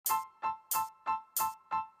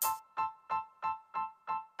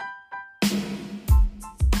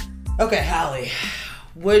Okay, Holly.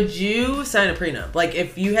 Would you sign a prenup? Like,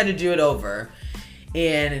 if you had to do it over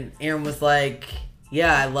and Aaron was like,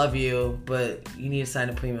 yeah, I love you, but you need to sign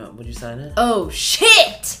a prenup, would you sign it? Oh,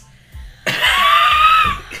 shit!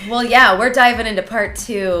 Well, yeah, we're diving into part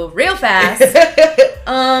 2 real fast.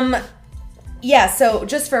 Yeah, so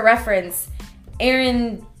just for reference,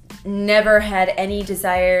 Aaron never had any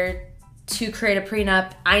desire to create a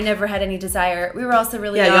prenup. I never had any desire. We were also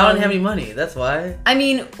really young. Y'all didn't have any money. That's why. I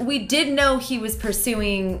mean, we did know he was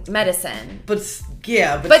pursuing medicine. But still,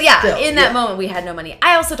 in that moment, we had no money.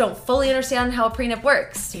 I also don't fully understand how a prenup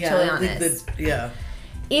works, to be totally honest.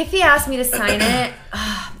 If he asked me to sign it,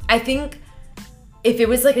 I think if it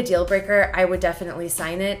was like a deal breaker, I would definitely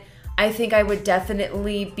sign it. I think I would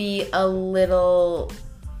definitely be a little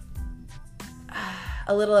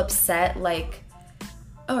upset, like,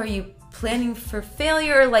 oh, are you planning for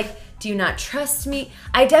failure? Like, do you not trust me?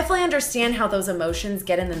 I definitely understand how those emotions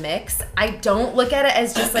get in the mix. I don't look at it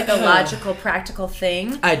as just like a logical, practical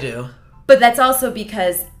thing. I do. But that's also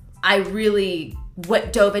because I really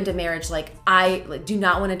dove into marriage. Like, I do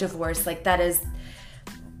not want a divorce. Like, that is,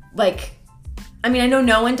 like, I mean, I know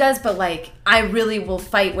no one does, but, like, I really will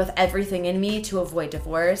fight with everything in me to avoid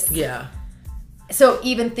divorce. Yeah. So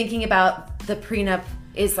even thinking about the prenup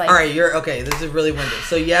is like... All right, okay, this is really winded.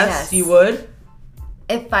 So yes, you would?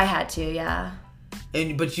 If I had to, yeah.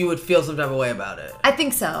 But you would feel some type of way about it? I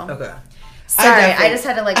think so. Okay. Sorry, I just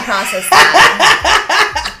had to, like, process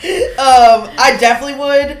that. I definitely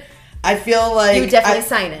would. I feel like... You would definitely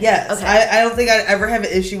sign it? Yes. Okay. I don't think I'd ever have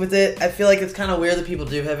an issue with it. I feel like it's kind of weird that people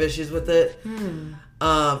do have issues with it.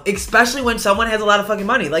 Especially when someone has a lot of fucking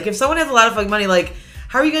money. Like, if someone has a lot of fucking money, like...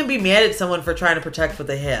 How are you going to be mad at someone for trying to protect what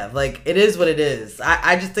they have? Like, it is what it is.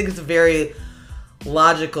 I just think it's a very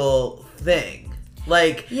logical thing.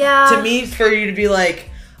 Like, to me, for you to be like,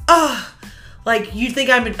 oh, like, you think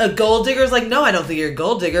I'm a gold digger? It's like, no, I don't think you're a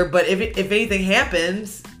gold digger. But if anything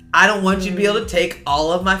happens, I don't want you to be able to take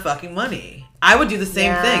all of my fucking money. I would do the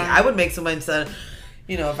same thing. I would make somebody say,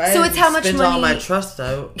 you know, if I spent all my trust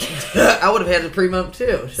out, I would have had a prenup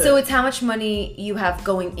too. Shit. So it's how much money you have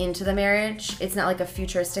going into the marriage. It's not like a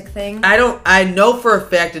futuristic thing. I know for a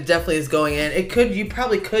fact it definitely is going in. You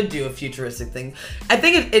probably could do a futuristic thing. I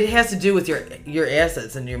think it has to do with your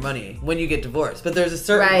assets and your money when you get divorced. But there's a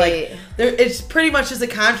certain it's pretty much just a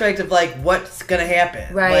contract of like what's gonna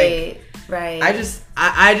happen. Right. Like, right.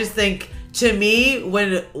 I just think, to me,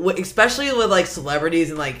 when especially with like celebrities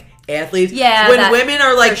and like athletes, when women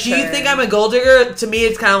are like, do you think I'm a gold digger? To me,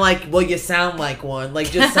 it's kind of like, well, you sound like one.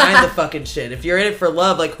 Like, just sign the fucking shit. If you're in it for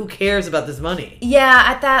love, like, who cares about this money? Yeah,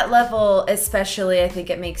 at that level, especially, I think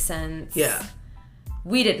it makes sense. Yeah.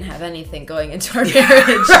 We didn't have anything going into our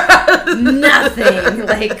marriage.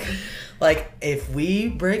 Nothing. Like, if we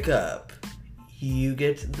break up, you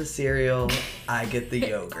get the cereal, I get the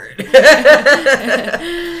yogurt.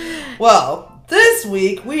 Well, this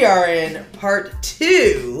week we are in part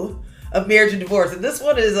 2 of Marriage and Divorce, and this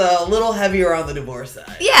one is a little heavier on the divorce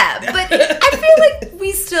side. Yeah, but I feel like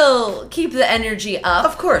we still keep the energy up.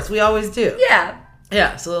 Of course, we always do. Yeah.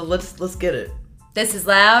 Yeah, so let's get it. This is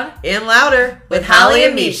Loud and Louder with Holly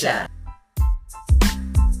and Misha.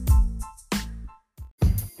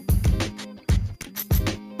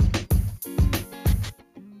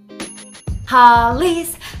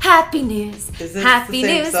 Holly's Happy News. Is this Happy the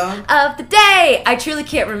same News song? of the day. I truly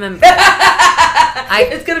can't remember.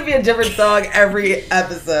 It's going to be a different song every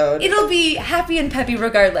episode. It'll be happy and peppy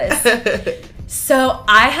regardless. So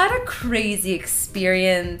I had a crazy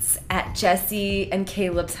experience at Jesse and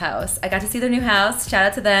Caleb's house. I got to see their new house. Shout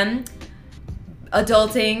out to them.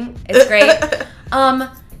 Adulting. It's great.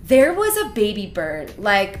 There was a baby bird,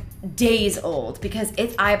 like days old, because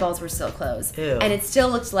its eyeballs were still closed. Ew. And it still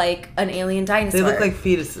looked like an alien dinosaur. They look like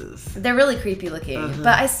fetuses. They're really creepy looking,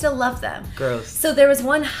 but I still love them. Gross. So there was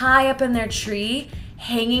one high up in their tree,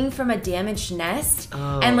 hanging from a damaged nest,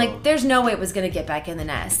 and like there's no way it was gonna get back in the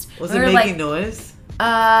nest. Was it making noise?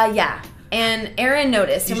 Yeah. And Aaron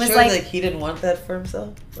noticed and was sure, like, he didn't want that for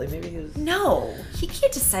himself? Like maybe he was... No, he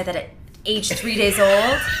can't decide that at age 3 days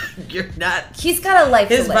old. You're not... He's got a life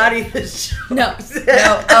to live. His body is... No.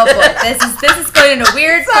 Oh boy, this is going into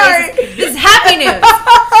weird places. This is happy news.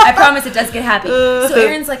 I promise it does get happy. So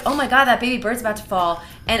Aaron's like, oh my god, that baby bird's about to fall.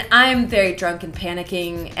 And I'm very drunk and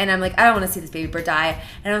panicking. And I'm like, I don't want to see this baby bird die.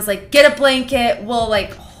 And I was like, get a blanket. We'll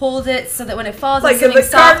like hold it so that when it falls, like it's something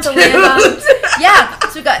soft to land on. Yeah.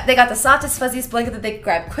 So they got the softest, fuzziest blanket that they could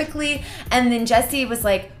grab quickly. And then Jesse was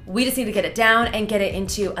like, we just need to get it down and get it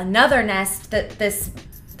into another nest that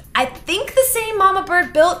I think the same mama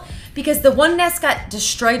bird built, because the one nest got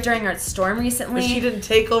destroyed during our storm recently. But she didn't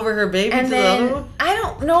take over her baby and to then, the other one? I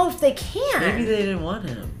don't know if they can. Maybe they didn't want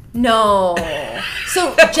him. No.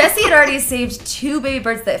 So Jessie had already saved 2 baby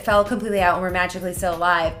birds that fell completely out and were magically still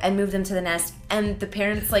alive and moved them to the nest. And the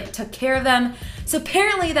parents, like, took care of them. So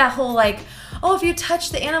apparently that whole, like, oh, if you touch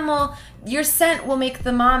the animal, your scent will make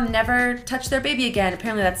the mom never touch their baby again.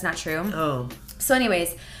 Apparently that's not true. Oh. So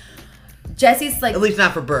anyways, Jessie's like... At least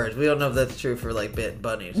not for birds. We don't know if that's true for, like,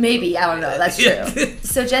 bunnies. Maybe. I don't know. That's true.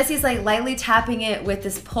 So Jessie's, like, lightly tapping it with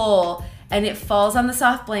this pole, and it falls on the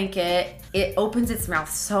soft blanket. It opens its mouth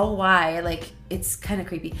so wide, like, it's kind of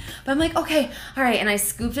creepy. But I'm like, okay, all right. And I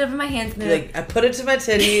scooped it up in my hands. And like, I put it to my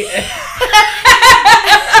titty.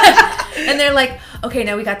 And they're like, okay,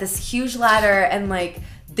 now we got this huge ladder. And, like,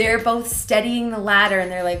 they're both steadying the ladder. And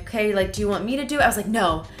they're like, okay, like, do you want me to do it? I was like,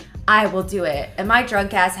 no, I will do it. And my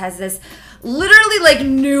drunk ass has this literally, like,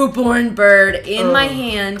 newborn bird in my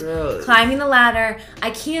hand, gross. climbing the ladder.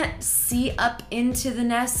 I can't see up into the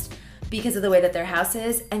nest because of the way that their house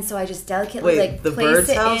is, and so I just delicately like the place bird's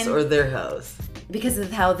it house in or their house? Because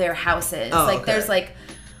of how their house is. Oh, like okay. there's like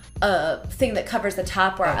a thing that covers the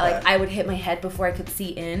top where I would hit my head before I could see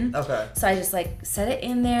in. Okay. So I just like set it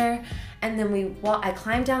in there, and then I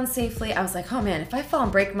climbed down safely. I was like, oh man, if I fall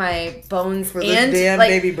and break my bones For this and damn like,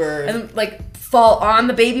 baby bird. and like fall on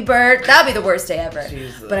the baby bird, that'd be the worst day ever.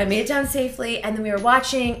 Jesus. But I made it down safely, and then we were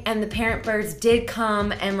watching, and the parent birds did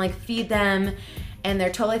come and like feed them. And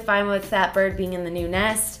they're totally fine with that bird being in the new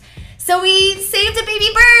nest. So we saved a baby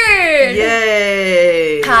bird!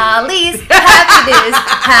 Yay! Holly's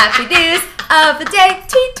happy news of the day.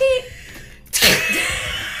 Tweet,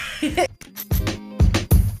 tweet.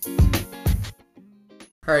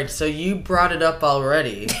 Alright, so you brought it up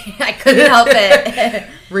already. I couldn't help it.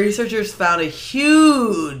 Researchers found a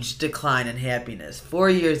huge decline in happiness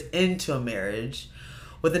 4 years into a marriage,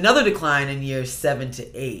 with another decline in years 7 to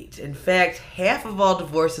 8. In fact, half of all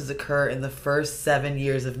divorces occur in the first 7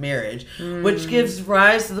 years of marriage, which gives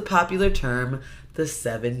rise to the popular term, the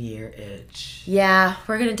 7-year itch. Yeah,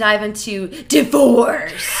 we're going to dive into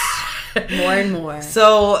divorce more and more.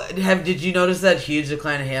 So, did you notice that huge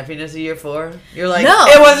decline in happiness in year 4? You're like, No.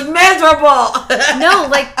 It was miserable! No,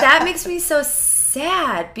 like, that makes me so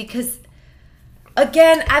sad because,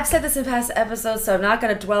 again, I've said this in past episodes, so I'm not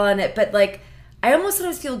going to dwell on it, but, like, I almost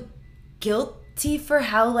sometimes feel guilty for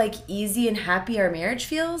how, like, easy and happy our marriage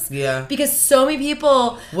feels. Yeah. Because so many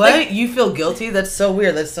people... What? Like, You feel guilty? That's so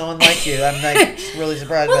weird. That's so unlike you. I'm, like, really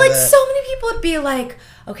surprised well, by like, that. so many people would be like,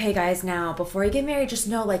 okay, guys, now, before you get married, just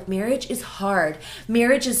know, like, marriage is hard.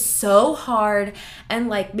 Marriage is so hard. And,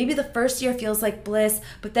 like, maybe the first year feels like bliss,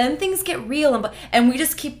 but then things get real. And we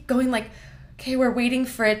just keep going, like... Okay, we're waiting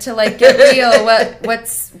for it to like get real.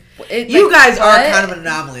 What's it? You like, guys are what? kind of an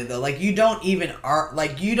anomaly though. Like you don't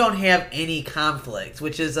you don't have any conflict,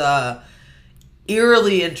 which is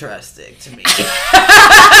eerily interesting to me.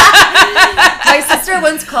 My sister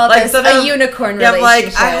once called Like, us sometimes- a unicorn Yeah, I'm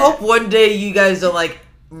relationship. like, I hope one day you guys don't like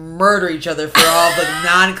murder each other for all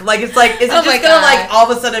the like it's like is it Oh my just gonna God. like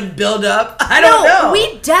all of a sudden build up? I don't know.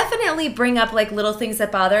 We definitely bring up like little things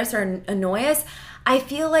that bother us or annoy us. I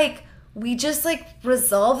feel like we just like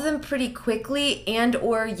resolve them pretty quickly and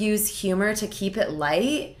or use humor to keep it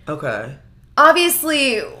light. Okay.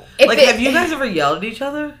 Obviously, Have you guys ever yelled at each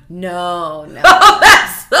other? No. Oh,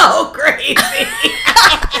 that's so crazy.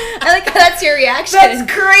 I like how that's your reaction.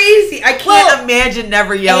 That's crazy. I can't imagine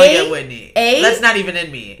never yelling at Whitney. That's not even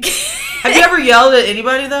in me. Have you ever yelled at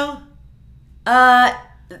anybody though?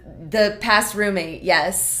 The past roommate,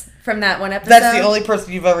 yes, from that one episode. That's the only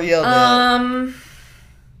person you've ever yelled at.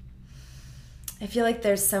 I feel like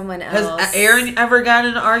there's someone else. Has Aaron ever gotten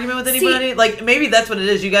in an argument with anybody? See, like, maybe that's what it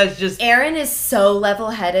is. You guys just... Aaron is so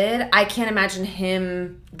level-headed. I can't imagine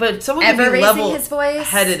him But someone ever can be raising his voice.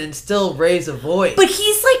 level-headed and still raise a voice. But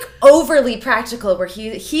he's, like, overly practical, where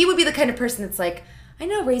he would be the kind of person that's like, I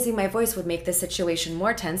know raising my voice would make this situation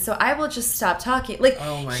more tense, so I will just stop talking. Like,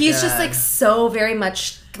 Oh my he's God. just, like, so very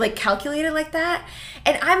much, like, calculated like that.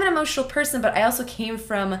 And I'm an emotional person, but I also came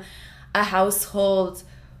from a household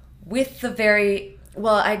with the very...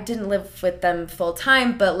 Well, I didn't live with them full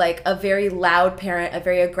time, but like a very loud parent, a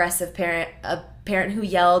very aggressive parent, a parent who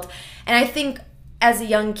yelled. And I think as a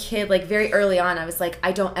young kid, like very early on, I was like,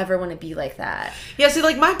 I don't ever want to be like that. Yeah, see,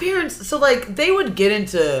 like, my parents... So, like, they would get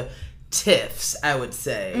into tiffs, I would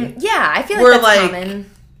say. Yeah, I feel We're like that's like-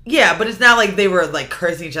 common. Yeah, but it's not like they were, like,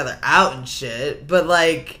 cursing each other out and shit. But,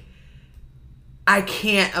 like, I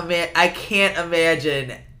can't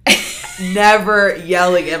imagine... never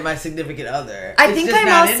yelling at my significant other. I It's think just I'm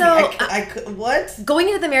not in me. also- I could, what? Going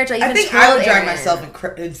into the marriage, I even I think told I would drive Aaron.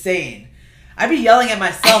 myself insane. I'd be yelling at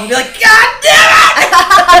myself and be like, God damn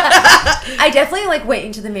it! I definitely like went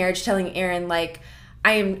into the marriage telling Aaron like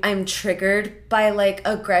I'm triggered by like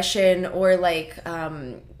aggression or like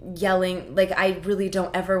yelling. Like I really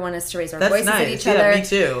don't ever want us to raise our voices at each other. Me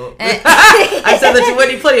too. I said that to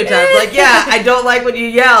Whitney plenty of times. Like, yeah, I don't like when you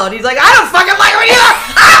yell, and he's like, I don't fucking like when you yell.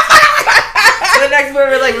 And the next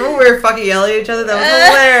moment, like, remember we were fucking yelling at each other? That was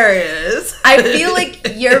hilarious. I feel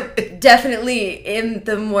like you're definitely in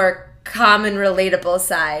the more common, relatable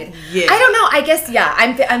side. Yeah. I don't know. I guess, yeah.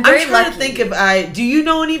 I'm very lucky. I'm trying to think if do you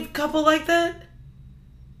know any couple like that?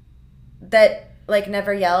 That, like,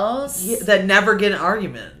 never yells? Yeah, that never get in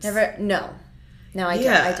arguments. No,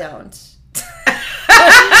 I don't.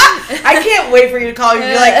 I can't wait for you to call you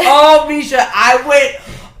and be like, oh, Misha, I went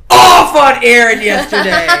off on Aaron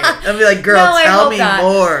yesterday. I'll be like, girl, tell me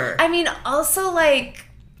more. I mean, also, like,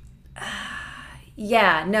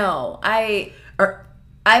 yeah, no.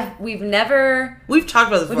 We've talked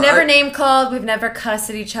about this before. We've never name called. We've never cussed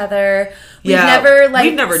at each other. We've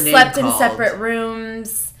never slept in separate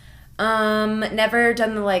rooms. Never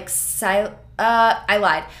done the like I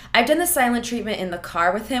lied. I've done the silent treatment in the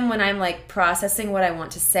car with him when I'm like processing what I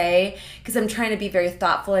want to say because I'm trying to be very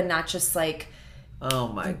thoughtful and not just like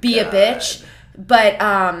be a bitch. But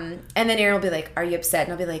and then Aaron will be like, "Are you upset?"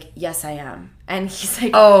 And I'll be like, "Yes, I am." And he's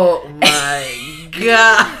like, "Oh my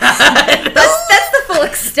god." That's the full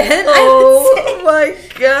extent. Oh my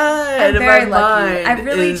god. I'm very lucky. I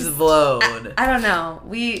really is blown. I don't know.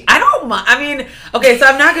 I don't mind. I mean, okay, so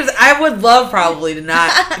I'm not gonna. I would love probably to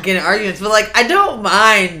not get in arguments, but like I don't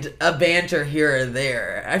mind a banter here or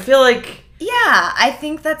there. I feel like I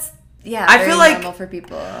think that's I feel like normal for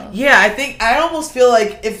people. Yeah, I almost feel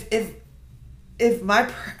like if I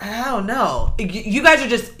don't know. You guys are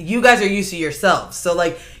used to yourselves. So,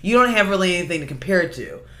 like, you don't have really anything to compare it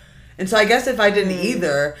to. And so I guess if I didn't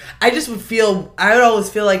either, I would always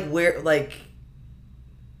feel like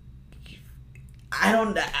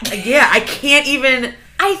I can't even.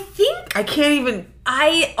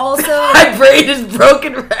 I also. My brain is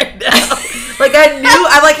broken right now. Like,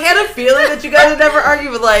 I had a feeling that you guys would never argue,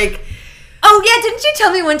 but like. Oh, yeah, didn't you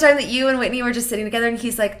tell me one time that you and Whitney were just sitting together and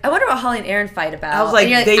he's like, I wonder what Holly and Aaron fight about. I was like,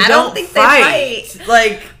 they don't think they fight.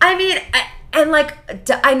 Like, I mean,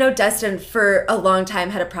 I know Dustin for a long time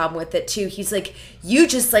had a problem with it too. He's like, you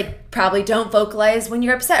just like probably don't vocalize when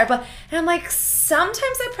you're upset. And I'm like,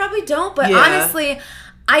 sometimes I probably don't, but honestly,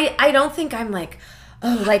 I don't think I'm like,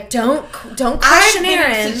 oh, like don't question Aaron. I've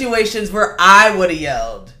been in situations where I would have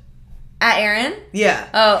yelled. At Aaron? Yeah.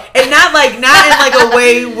 Oh. And not in like a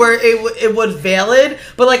way where it was valid,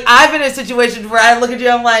 but like I've been in situations where I look at you,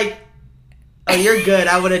 I'm like, oh, you're good.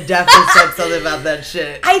 I would have definitely said something about that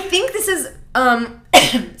shit. I think this is,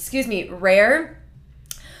 excuse me, rare,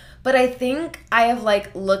 but I think I have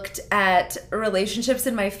like looked at relationships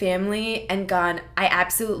in my family and gone, I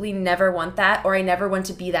absolutely never want that, or I never want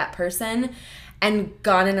to be that person, and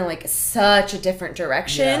gone in like such a different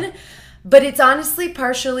direction. Yeah. But it's honestly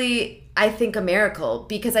partially, I think, a miracle,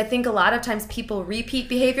 because I think a lot of times people repeat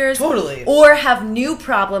behaviors. Totally. Or have new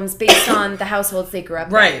problems based on the households they grew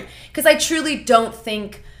up in. Because I truly don't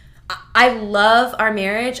think, I love our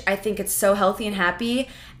marriage. I think it's so healthy and happy.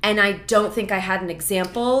 And I don't think I had an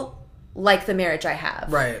example like the marriage I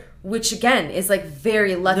have. Right. Which, again, is, like,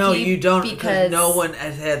 very lucky. No, you don't, because no one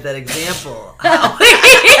has had that example.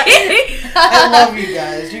 I love you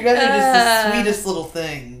guys. You guys are just the sweetest little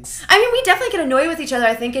things. I mean, we definitely get annoyed with each other.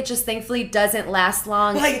 I think it just, thankfully, doesn't last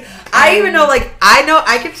long. Like, I even know, like,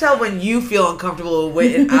 I can tell when you feel uncomfortable with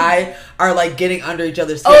Whit and I are, like, getting under each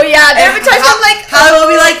other's skin. Oh, yeah. There have been times I'm like, Holly will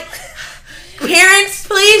be like, parents,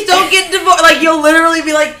 please don't get divorced. Like, you'll literally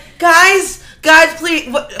be like, guys, please.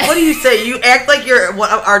 What do you say? You act like you're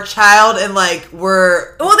our child, and like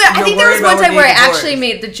we're. Well, I think there was one time where I actually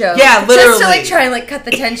made the joke. Yeah, literally, just to like try and like cut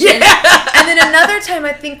the tension. Yeah. And then another time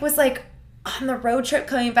I think was like on the road trip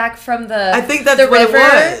coming back from the. I think that's what it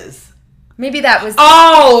was. Maybe that was.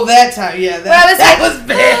 Oh, that time, yeah. That was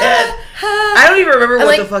bad. I don't even remember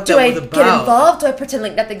what the fuck that was about. Do I get involved? Do I pretend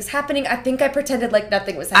like nothing's happening? I think I pretended like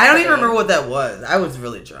nothing was happening. I don't even remember what that was. I was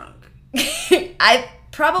really drunk. I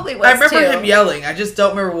probably was. I remember him yelling. I just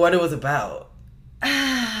don't remember what it was about.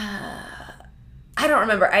 I don't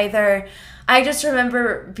remember either. I just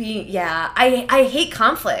remember being, I hate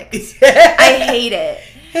conflict. I hate it.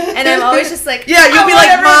 And I'm always just like, yeah, you'll be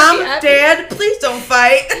like, Mom, Dad, please don't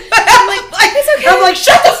fight. I'm like, it's okay. I'm like,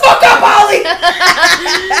 shut the fuck up, Holly.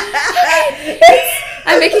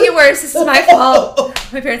 I'm making it worse. This is my fault.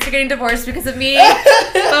 My parents are getting divorced because of me. So,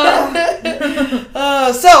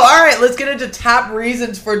 all right, let's get into top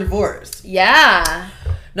reasons for divorce. Yeah.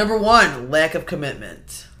 Number 1, lack of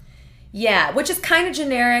commitment. Yeah, which is kind of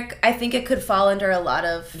generic. I think it could fall under a lot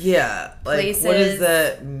of Yeah. Like, places. what does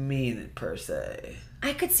that mean, per se?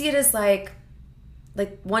 I could see it as like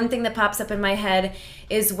one thing that pops up in my head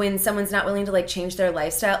is when someone's not willing to like change their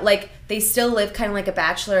lifestyle. Like they still live kind of like a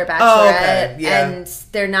bachelor or bachelorette, and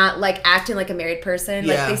they're not like acting like a married person.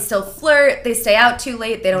 Yeah. Like they still flirt, they stay out too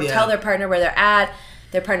late, they don't tell their partner where they're at.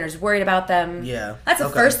 Their partner's worried about them. Yeah. That's the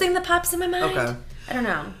first thing that pops in my mind. Okay. I don't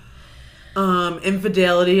know.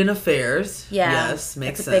 Infidelity in affairs. Yeah. Yes,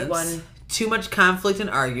 makes that's a sense. big one. Too much conflict and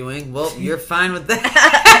arguing. Well, you're fine with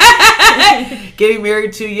that. Getting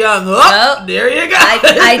married too young. Oh, well, there you go.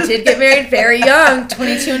 I did get married very young,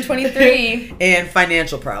 22 and 23. And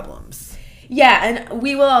financial problems. Yeah, and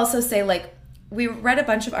we will also say, like, we read a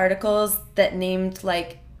bunch of articles that named,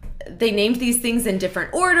 like, they named these things in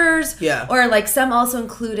different orders. Yeah. Or, like, some also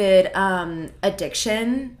included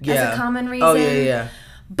addiction as a common reason. Oh, yeah.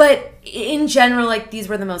 But in general, like, these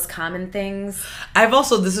were the most common things. I've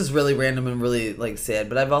also, this is really random and really, like, sad,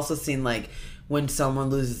 but I've also seen, like, when someone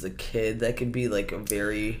loses a kid, that could be, like, a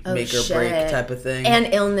very make or break type of thing.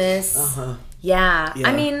 And illness. Uh-huh. Yeah. Yeah.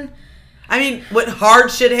 I mean, when hard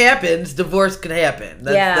shit happens, divorce can happen.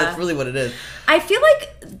 That's really what it is. I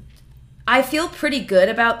feel pretty good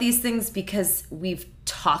about these things because we've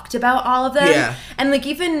talked about all of them. Yeah. And, like,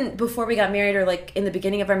 even before we got married or, like, in the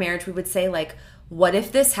beginning of our marriage, we would say, like, what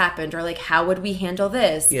if this happened? Or, like, how would we handle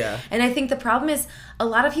this? Yeah. And I think the problem is a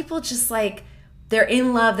lot of people just, like, they're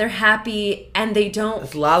in love, they're happy, and they don't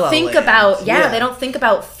think about, they don't think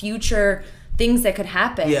about future things that could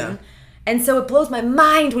happen. Yeah. And so it blows my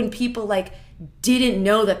mind when people, like, didn't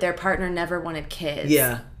know that their partner never wanted kids.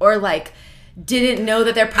 Yeah. Or, like, didn't know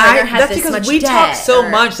that their partner had this much debt. That's because we talk so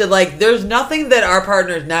much that, like, there's nothing that our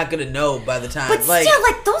partner is not going to know by the time. But like, still,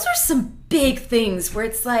 like, those are some big things where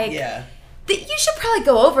it's like... Yeah. You should probably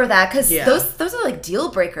go over that because those are, like,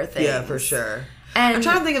 deal breaker things. Yeah, for sure. And I'm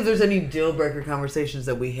trying to think if there's any deal breaker conversations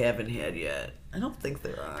that we haven't had yet. I don't think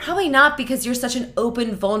there are. Probably not because you're such an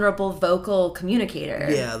open, vulnerable, vocal communicator.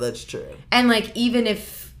 Yeah, that's true. And, like, even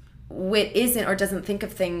if Whit isn't or doesn't think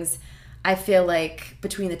of things, I feel like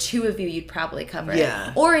between the two of you, you'd probably cover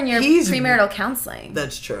it. Or in your premarital counseling.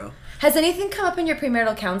 That's true. Has anything come up in your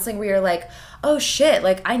premarital counseling where you're like, oh, shit,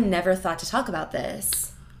 like, I never thought to talk about this?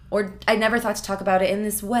 Or I never thought to talk about it in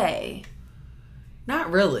this way?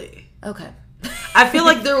 Not really. Okay. I feel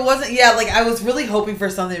like there wasn't, like, I was really hoping for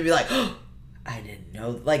something to be like, oh, I didn't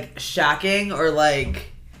know, like, shocking or, like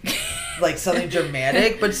something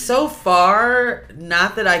dramatic. But so far,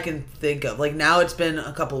 not that I can think of. Like, now it's been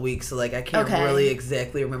a couple weeks, so, like, I can't really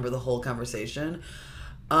exactly remember the whole conversation.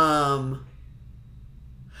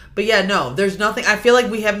 But yeah, no, there's nothing. I feel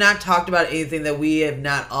like we have not talked about anything that we have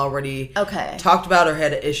not already talked about or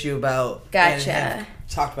had an issue about. Gotcha. And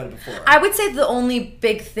talked about it before. I would say the only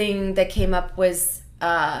big thing that came up was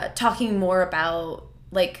talking more about,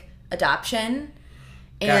 like, adoption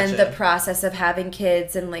and the process of having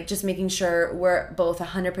kids and, like, just making sure we're both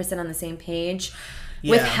 100% on the same page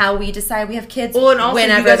with how we decide we have kids. Well, and also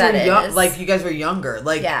whenever you guys that were is. like, you guys were younger.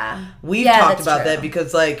 Like, Yeah. we've talked that's about true. that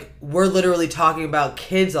because, like, we're literally talking about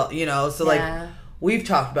kids, you know? So, like, we've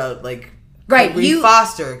talked about, like, could we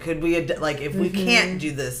foster? Could we, like, if we can't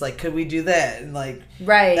do this, like, could we do that? And, like,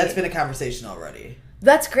 that's been a conversation already.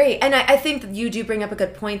 That's great. And I think that you do bring up a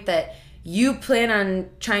good point that you plan on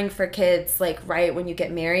trying for kids, like, right when you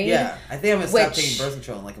get married. Yeah. I think I'm going to stop taking birth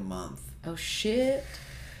control in, like, a month. Oh, shit.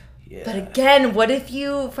 Yeah. But again, what if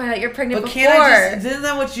you find out you're pregnant before? Isn't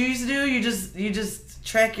that what you used to do? You just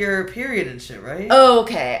track your period and shit, right? Oh,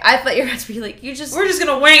 okay. I thought you were about to be like, we're just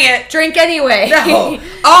gonna wing it. Drink anyway. No.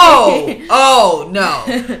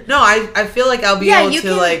 No, I feel like I'll be able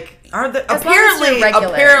to, like,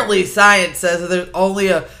 apparently science says that there's only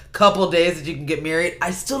a couple days that you can get married.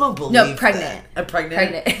 I still don't believe that. Pregnant.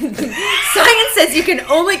 Pregnant. Science says you can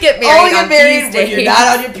only get married when you're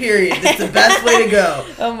not on your period. It's the best way to go.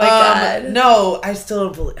 Oh my God. No, I still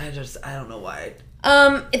don't believe. I don't know why.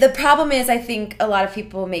 The problem is I think a lot of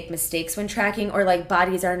people make mistakes when tracking or, like,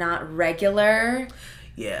 bodies are not regular.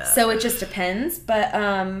 Yeah. So it just depends. But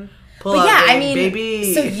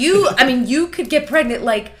baby. So you could get pregnant,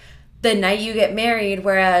 like, the night you get married,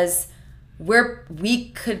 whereas we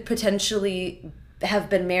could potentially have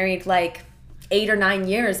been married, like, 8 or 9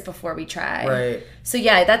 years before we try. Right. So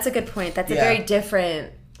yeah, that's a good point. That's a very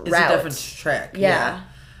different route. It's a different track. Yeah.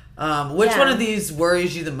 Which one of these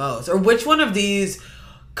worries you the most? Or which one of these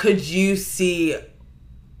could you see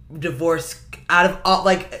divorce out of all,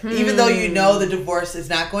 like, even though you know the divorce is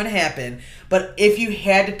not going to happen, but if you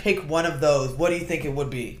had to pick one of those, what do you think it would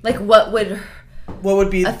be? Like, what would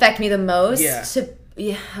be affect me the most? Yeah.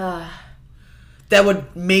 that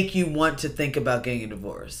would make you want to think about getting a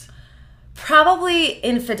divorce? Probably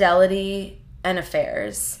infidelity and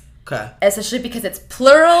affairs. Okay. Especially because it's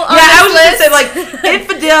plural on Yeah, I was this just going to say, like,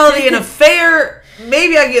 infidelity and affair,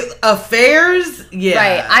 maybe I get affairs. Yeah.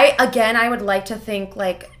 Right. I would like to think,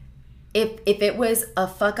 like, if it was a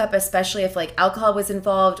fuck up, especially if, like, alcohol was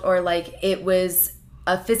involved or, like, it was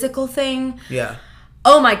a physical thing. Yeah.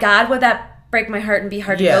 Oh, my God, would that break my heart and be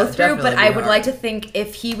hard to go through? But I would like to think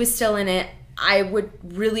if he was still in it, I would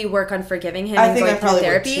really work on forgiving him and going through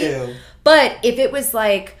therapy. Would too. But if it was,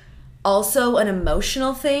 like, also an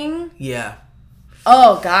emotional thing. Yeah.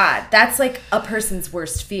 Oh, God. That's, like, a person's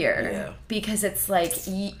worst fear. Yeah. Because it's, like,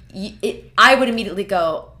 I would immediately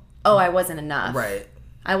go, oh, I wasn't enough. Right.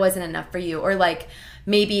 I wasn't enough for you. Or, like,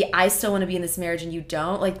 maybe I still want to be in this marriage and you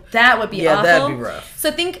don't. Like, that would be awful. Yeah, that'd be rough. So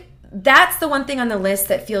I think that's the one thing on the list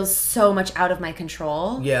that feels so much out of my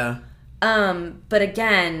control. Yeah. But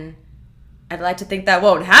again, I'd like to think that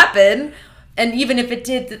won't happen. And even if it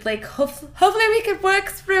did, like, hopefully we could work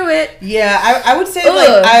through it. Yeah, I would say,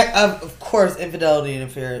 like, of course, infidelity and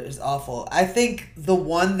affair is awful. I think the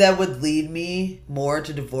one that would lead me more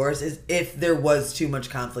to divorce is if there was too much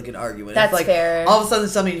conflict and argument. That's if, like, fair. All of a sudden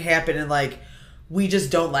something happened and, like, we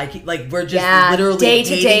just don't like it. Like, we're just literally day to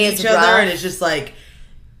day hating each other. And it's just, like,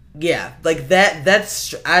 yeah, like,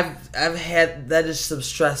 that's, I've had, that is some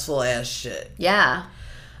stressful ass shit. Yeah.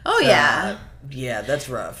 Oh, yeah. Yeah, that's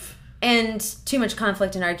rough. And too much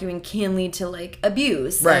conflict and arguing can lead to, like,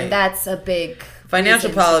 abuse. Right. And that's a big financial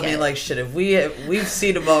problem. Being like, shit, if we've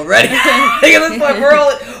seen them already. I think at this point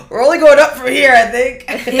we're only going up from here, I think.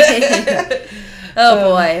 Oh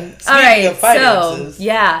boy. All right. Of finances. So,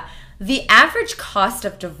 yeah. The average cost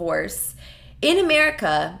of divorce in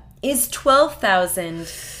America is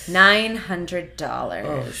 $12,900.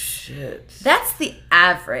 Oh shit. That's the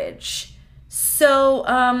average. So,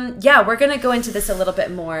 yeah, we're going to go into this a little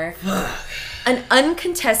bit more. An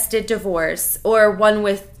uncontested divorce or one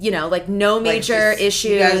with, like, no major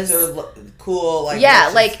issues. You guys are cool. Like,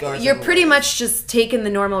 yeah, like, you're pretty much just taking the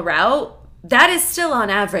normal route. That is still on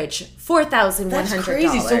average $4,100. That's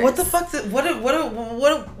crazy. So what the fuck? What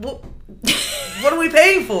are we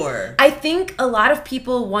paying for? I think a lot of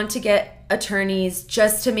people want to get attorneys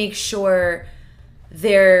just to make sure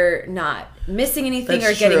they're not missing anything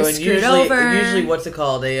or getting screwed over. Usually, what's it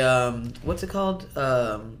called?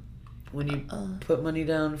 When you put money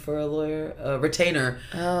down for a lawyer, retainer.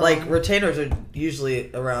 Oh. Like, retainers are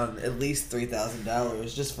usually around at least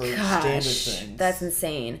 $3,000 just for standard things. That's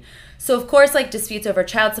insane. So, of course, like, disputes over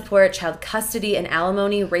child support, child custody, and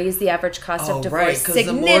alimony raise the average cost of divorce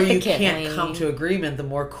significantly. The more you can't come to agreement, the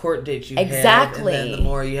more court dates you have. And then the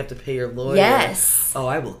more you have to pay your lawyer. Yes. Oh,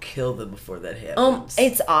 I will kill them before that happens.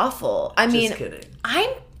 It's awful. Just kidding. I'm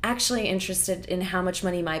actually interested in how much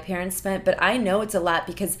money my parents spent, but I know it's a lot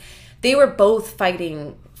because they were both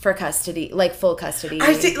fighting for custody, like full custody.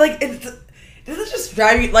 I see, like, doesn't just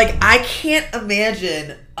drive me, like, I can't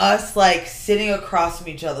imagine us, like, sitting across from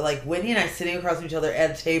each other, like, Whitney and I sitting across from each other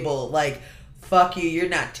at a table, like, fuck you, you're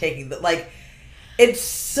not taking the, like, it's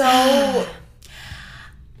so...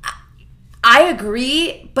 I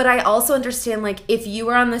agree, but I also understand, like, if you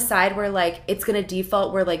were on the side where, like, it's going to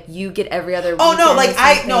default where, like, you get every other weekend. Oh, no, like,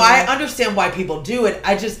 I understand why people do it.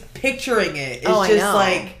 I just, picturing it, it's just,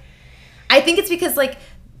 like... I think it's because, like,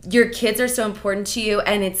 your kids are so important to you,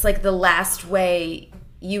 and it's, like, the last way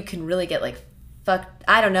you can really get, like, fucked.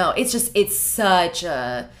 I don't know. It's just, it's such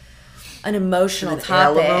an emotional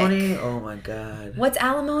topic. Alimony? Oh, my God. What's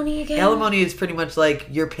alimony again? Alimony is pretty much, like,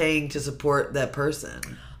 you're paying to support that person.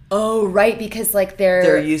 Oh, right, because, like,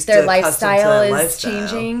 their lifestyle is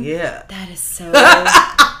changing. Yeah. That is so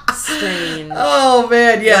strange. Oh,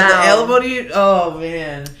 man, yeah, wow. The alimony, oh,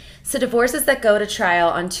 man. So divorces that go to trial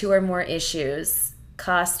on 2 or more issues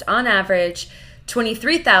cost, on average,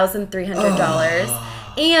 $23,300.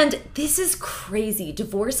 Oh. And this is crazy.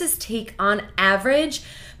 Divorces take, on average,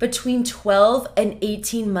 between 12 and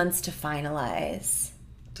 18 months to finalize.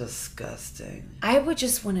 Disgusting. I would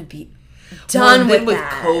just want to be done with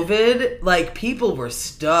that. With COVID, like, people were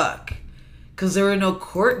stuck because there were no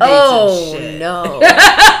court dates and shit. Oh, no.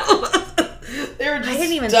 They were just I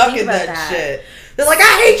didn't even stuck think in about that shit. They're like,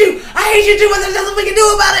 I hate you too, but there's nothing we can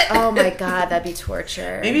do about it. Oh my God, that'd be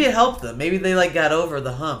torture. Maybe it helped them. Maybe they, like, got over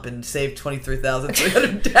the hump and saved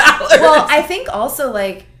 $23,300. Well, I think also,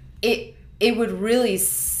 like, it would really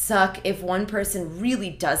suck if one person really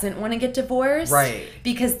doesn't want to get divorced. Right.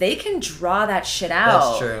 Because they can draw that shit out.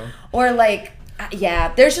 That's true. Or, like,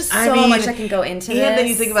 yeah, there's just so much that can go into this. And then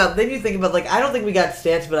you think about, like, I don't think we got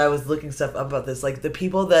stats, but I was looking stuff up about this. Like, the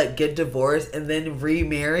people that get divorced and then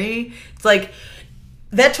remarry, it's like,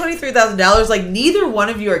 that $23,000, like, neither one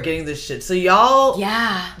of you are getting this shit. So y'all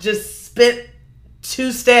just spent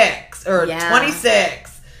 2 stacks or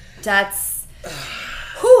 26. That's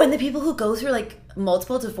who, and the people who go through like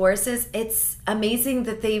multiple divorces, it's amazing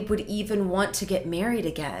that they would even want to get married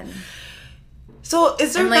again. So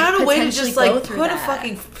is there not a way to just like put a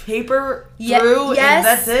fucking paper through and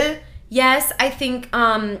that's it? Yes, I think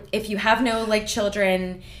if you have no like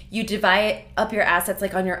children, you divide up your assets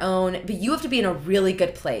like on your own, but you have to be in a really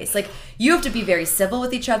good place. Like you have to be very civil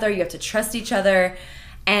with each other. You have to trust each other,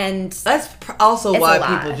 and that's also why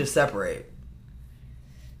people just separate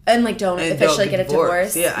and like don't officially get a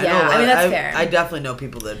divorce. Yeah, I know. I mean that's fair. I definitely know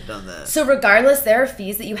people that have done that. So regardless, there are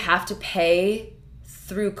fees that you have to pay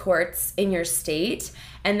through courts in your state,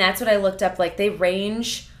 and that's what I looked up. Like they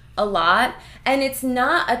range a lot, and it's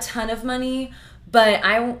not a ton of money, but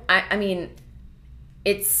I mean,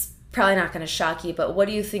 it's probably not going to shock you, but what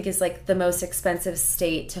do you think is like the most expensive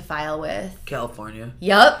state to file with? California.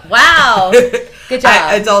 Yup. Wow. Good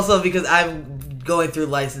job. It's also because I'm going through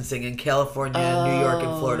licensing, and California and New York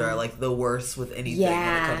and Florida are like the worst with anything when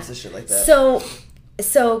it comes to shit like that.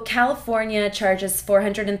 So California charges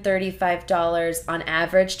 $435 on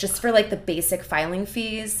average just for like the basic filing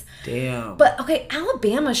fees. Damn. But okay,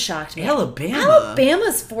 Alabama shocked me.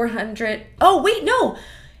 Alabama's $400. Oh wait, no.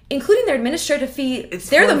 Including their administrative fee,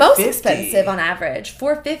 they're the most expensive on average.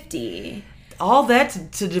 $450. All that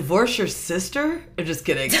to divorce your sister? I'm just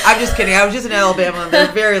kidding. I'm just kidding. I was just in Alabama, and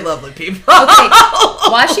they're very lovely people. Okay,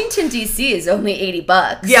 Washington, D.C. is only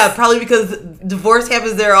 $80. Yeah, probably because divorce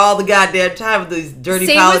happens there all the goddamn time with these dirty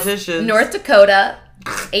politicians. With North Dakota,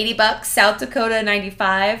 $80. South Dakota,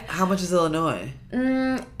 $95. How much is Illinois?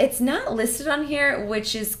 It's not listed on here,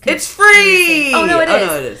 which is confusing. It's free. Oh no, it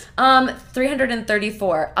is.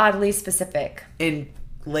 $334. Oddly specific. In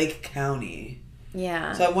Lake County.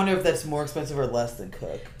 Yeah. So I wonder if that's more expensive or less than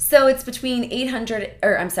Cook. So it's between between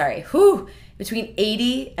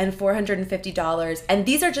 $80 and $450, and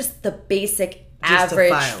these are just the basic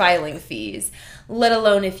average filing fees, let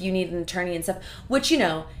alone if you need an attorney and stuff, which, you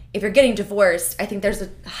know, if you're getting divorced, I think there's a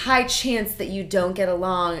high chance that you don't get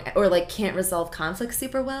along or like can't resolve conflicts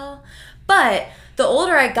super well. But the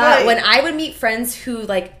older I got, when I would meet friends who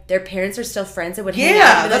like their parents are still friends and would hang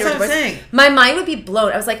out, that's what I'm saying. My mind would be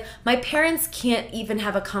blown. I was like, my parents can't even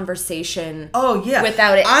have a conversation.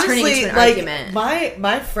 Without it turning into an argument.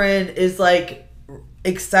 My friend is like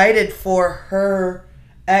excited for her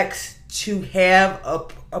ex to have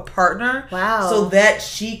a partner. Wow. So that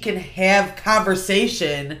she can have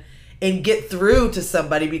conversation and get through to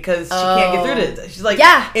somebody because she can't get through to it. She's like,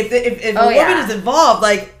 if a woman is involved,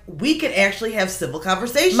 like, we could actually have civil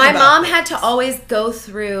conversation. My mom had to always go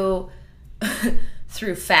through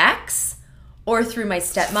fax or through my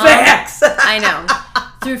stepmom. Fax! I know.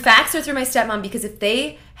 Through fax or through my stepmom, because if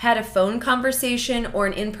they had a phone conversation or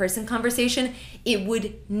an in-person conversation, it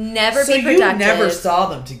would never be productive. So you never saw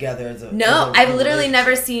them together I've literally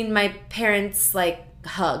never seen my parents, like,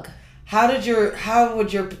 hug. How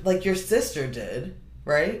would your sister did,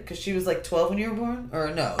 right? Because she was like 12 when you were born? Or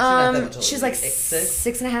no, she's not that much older. She's like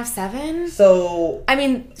 6.5, 7. So, I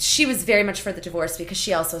mean, she was very much for the divorce because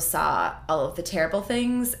she also saw all of the terrible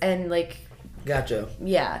things and like... Gotcha.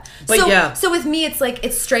 Yeah. But So with me, it's like,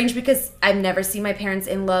 it's strange because I've never seen my parents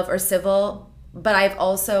in love or civil, but I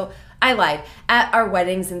lied. At our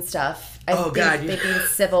weddings and stuff, I think they've been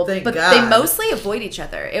civil, but they mostly avoid each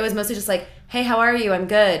other. It was mostly just like, hey, how are you? I'm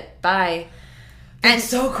good. Bye. It's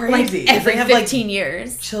so crazy. Like every 15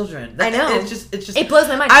 years. Children. I know. It's just it blows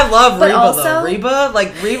my mind. I love Reba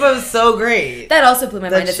though. Reba is so great. That also blew my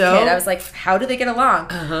mind as a kid. I was like, how do they get along?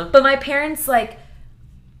 But my parents like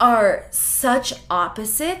are such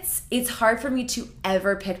opposites. It's hard for me to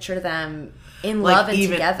ever picture them in love and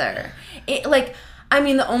together. I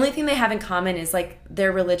mean, the only thing they have in common is like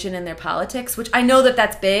their religion and their politics, which I know that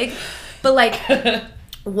that's big, but like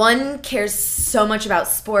one cares so much about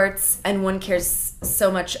sports and one cares so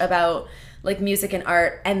much about like music and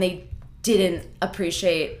art, and they didn't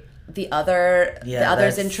appreciate the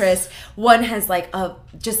other's interest. One has like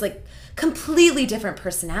just like completely different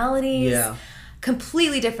personalities,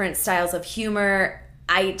 completely different styles of humor.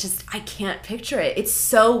 I can't picture it. It's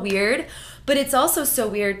so weird. But it's also so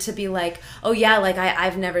weird to be like, oh yeah, like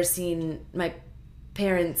I've never seen my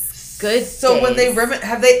parents' good So days. when they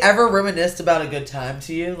have they ever reminisced about a good time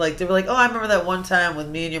to you? Like they were like, oh, I remember that one time with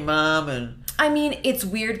me and your mom. And I mean, it's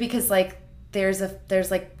weird because like there's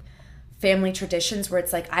like family traditions where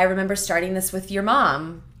it's like, I remember starting this with your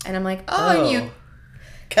mom, and I'm like, and you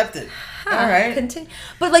kept it. All right, continue.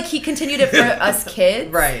 But like he continued it for us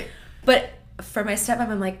kids, right? But for my stepmom,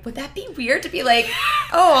 I'm like, would that be weird to be like,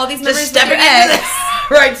 oh, all these memories just stepping with your ex?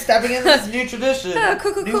 Right, stepping into this new tradition. Oh,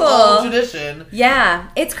 cool. New old tradition. Yeah,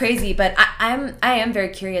 it's crazy, but I am very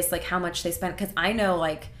curious, like, how much they spent, because I know,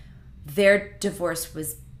 like, their divorce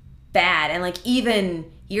was bad, and, like,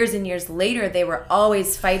 even years and years later, they were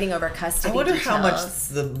always fighting over custody. I wonder details. how much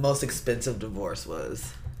the most expensive divorce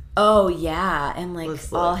was. Oh yeah, and like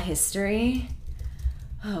Let's all look. history.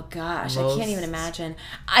 Oh gosh, I Most- can't even imagine.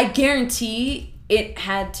 I guarantee it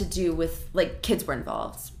had to do with like kids were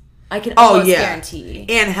involved. I can almost guarantee.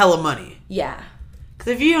 And hella money. Yeah.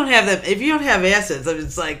 Because if you don't have them, if you don't have assets, I mean,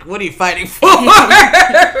 it's like, what are you fighting for?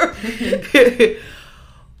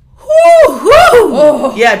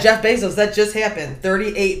 Oh. Yeah, Jeff Bezos. That just happened.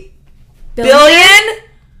 38 billion?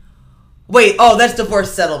 Wait, oh, that's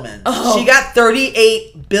divorce settlement. Oh. She got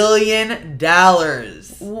 $38 billion.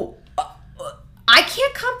 I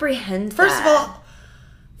can't comprehend First that. of all,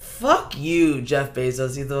 fuck you, Jeff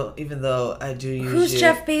Bezos, even though I do use Who's you.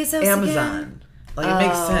 Jeff Bezos Amazon. again? Like, it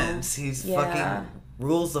makes Oh, sense. He's yeah. fucking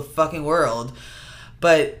rules the fucking world.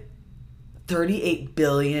 But $38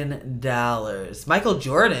 billion. Michael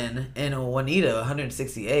Jordan and Juanita,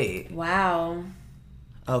 168. Wow.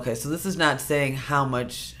 Okay, so this is not saying how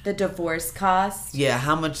much. The divorce cost. Yeah,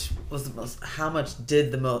 how much was the most? How much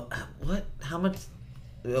did the most? What? How much?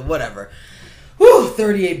 Whatever. Whew,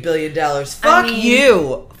 $38 billion. Fuck mean,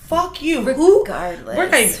 you. Fuck you. regardless. We're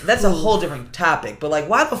not even, that's a whole different topic. But like,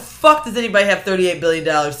 why the fuck does anybody have $38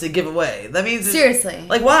 billion to give away? That means it's- Seriously.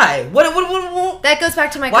 Like, why? What? That goes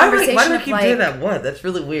back to my Why do conversation we of keep like doing that? What? That's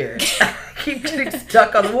really weird. I keep getting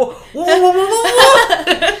stuck on the whoa, whoa, whoa, whoa, whoa,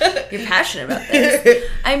 whoa. You're passionate about this.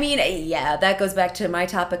 I mean, yeah, that goes back to my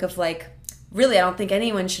topic of like, really, I don't think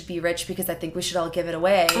anyone should be rich because I think we should all give it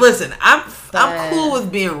away. Listen, I'm But- cool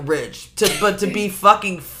with being rich, but to be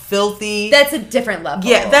fucking filthy. That's a different level.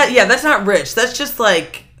 That's not rich. That's just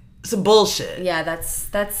like some bullshit. Yeah, that's.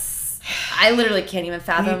 I literally can't even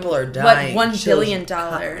fathom People are dying. what $1 billion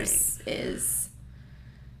Children is.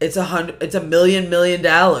 It's $1 million.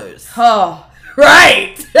 Oh,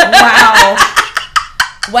 Right. wow.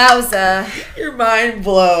 Wowza. Your mind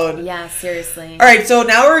blown. Yeah, seriously. All right, so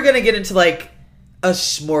now we're gonna get into like a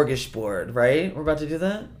smorgasbord, right? We're about to do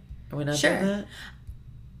that. Are we not Sure. doing that?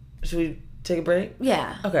 Should we take a break?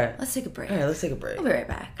 Yeah. Okay. Let's take a break. All right, let's take a break. We'll be right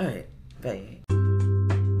back. All right, bye.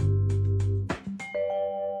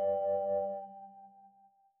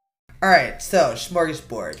 All right, so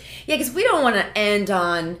smorgasbord. Yeah, because we don't want to end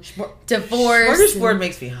on divorce. Smorgasbord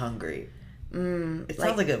makes me hungry. It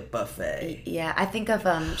sounds like a buffet. Yeah, I think of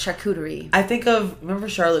charcuterie. I think of, remember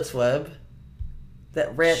Charlotte's Web?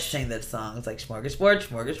 That Rat sang that song. It's like smorgasbord,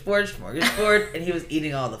 smorgasbord, smorgasbord, and he was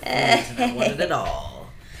eating all the foods, and I wanted it all.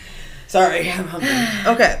 Sorry, I'm hungry.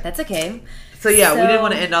 Okay, That's okay. so yeah, we So- didn't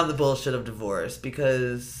want to end on the bullshit of divorce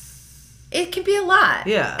because It can be a lot.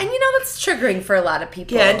 Yeah. And you know, that's triggering for a lot of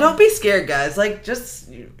people. yeah, and don't be scared, guys. Like, just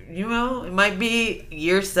you know, it might be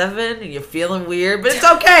year 7 and you're feeling weird, but it's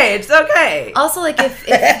okay. It's okay. Also, like,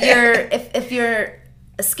 if you're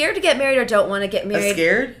scared to get married or don't want to get married.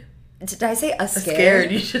 Scared? Did I say scared?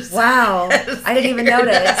 Scared. You just Wow. I didn't even scared.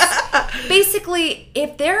 notice. Basically,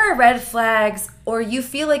 if there are red flags or you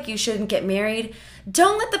feel like you shouldn't get married,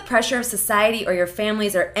 don't let the pressure of society or your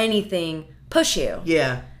families or anything push you.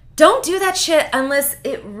 Yeah. Don't do that shit unless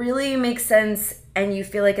it really makes sense and you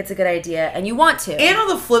feel like it's a good idea and you want to. And on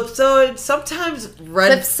the flip side, sometimes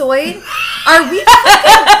red Flipsoid? Are we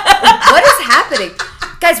what is happening?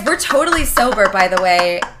 Guys, we're totally sober, by the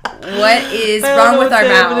way. What is I don't wrong know with what's our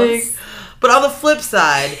happening. mouths? But on the flip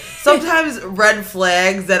side, sometimes red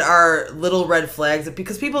flags that are little red flags,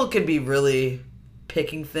 because people can be really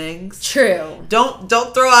picking things. True. Don't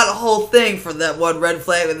throw out a whole thing for that one red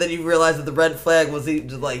flag, and then you realize that the red flag was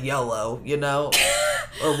just like yellow, you know,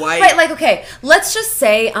 or white. Right, like, okay, let's just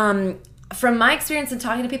say, from my experience in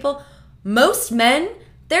talking to people, most men,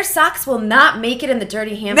 their socks will not make it in the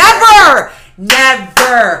dirty hamper.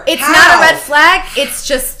 Never. It's How? not a red flag. It's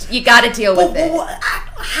just, you got to deal with it.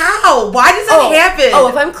 How? Why does that happen? Oh,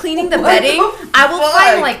 if I'm cleaning the What bedding, the I will fuck?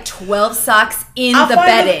 find like 12 socks in I'll the find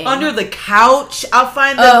them bedding. under the couch. I'll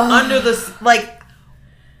find them Ugh. under the like.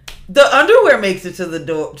 The underwear makes it to the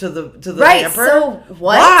door to the Right, hamper. so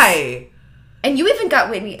what? Why? And you even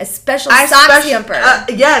got Whitney a special sock hamper.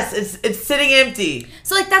 Yes, it's sitting empty.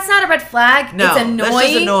 So like that's not a red flag. No, it's that's annoying.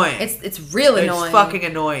 just annoying. It's real annoying. It's fucking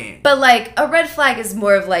annoying. But like a red flag is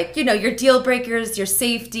more of like, you know, your deal breakers, your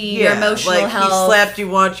safety, your emotional like health. he slapped you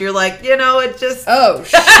once. You're like, you know, it just. Oh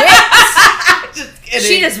shit! Just kidding.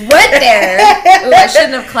 She just went there. Ooh, I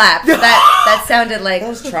shouldn't have clapped. That sounded like... That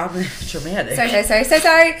was traumatic. Sorry.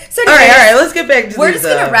 So all right, let's get back to we're just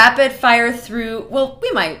going to rapid fire through... Well,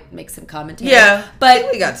 we might make some commentary. Yeah, but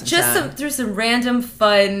we got some time. Through some random,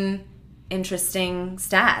 fun, interesting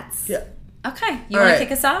stats. Yeah. Okay, you want to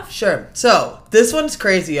kick us off? Sure. So, this one's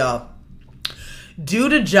crazy, y'all. Due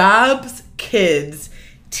to jobs, kids,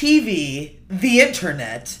 TV, the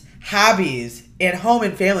internet, hobbies, and home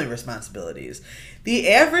and family responsibilities, the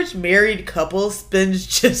average married couple spends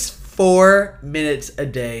just 4 minutes a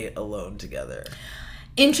day alone together.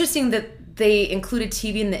 Interesting that they included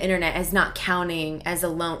TV and the internet as not counting as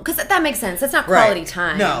alone. Because that makes sense. That's not quality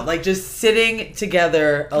time. No, like just sitting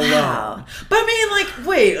together alone. Wow. But I mean, like,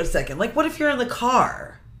 wait a second. Like, what if you're in the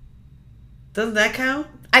car? Doesn't that count?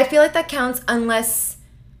 I feel like that counts unless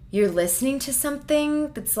you're listening to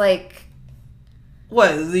something that's like...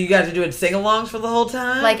 What, you got to do it sing-alongs for the whole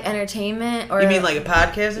time? Like entertainment or... You mean like a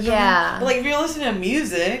podcast or something? Yeah. But like if you're listening to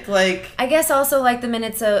music, like... I guess also like the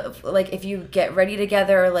minutes of, like if you get ready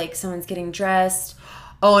together or like someone's getting dressed.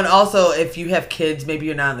 Oh, and also if you have kids, maybe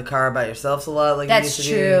you're not in the car by yourself a lot. Like that's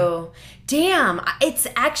true. Damn. It's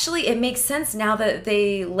actually, it makes sense now that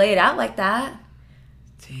they lay it out like that.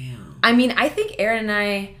 Damn. I mean, I think Aaron and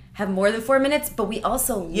I... have more than 4 minutes, but we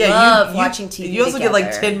also love watching TV You also together.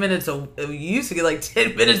 get like 10 minutes. You used to get like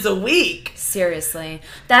 10 minutes a week. Seriously.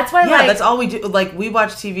 That's why, yeah, that's all we do. Like, we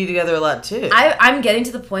watch TV together a lot, too. I'm getting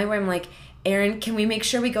to the point where I'm like, Aaron, can we make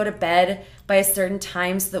sure we go to bed by a certain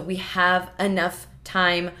time so that we have enough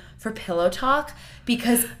time for pillow talk?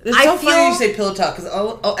 Because it's so funny you say pillow talk,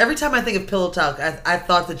 because every time I think of pillow talk, I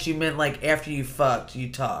thought that you meant like after you fucked,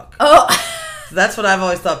 you talk. Oh, that's what I've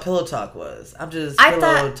always thought pillow talk was. I'm just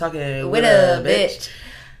pillow talking with a bitch.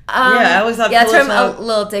 I always thought that's pillow from talk. a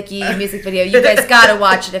Lil Dicky music video. You guys gotta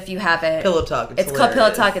watch it if you haven't. Pillow talk. It's called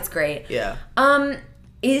Pillow Talk. It's great. Yeah.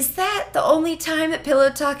 Is that the only time that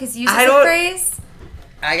pillow talk is used as a phrase?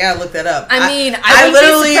 I gotta look that up. I mean, I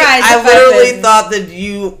literally thought that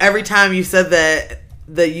you every time you said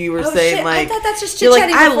that you were saying shit. like I thought that's just you're like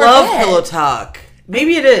chit-chatting I before love bed. pillow talk.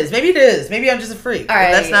 Maybe it is. Maybe I'm just a freak. All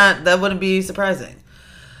right. That wouldn't be surprising.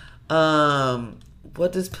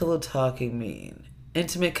 What does pillow talking mean?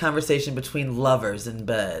 Intimate conversation between lovers in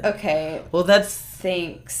bed. Okay. Well, that's...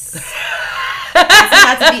 Thanks. It doesn't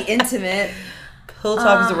have to be intimate. Pillow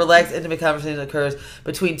talk is a relaxed, intimate conversation that occurs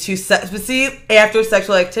between two after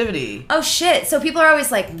sexual activity. Oh, shit. So people are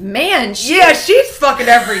always like, man, she's fucking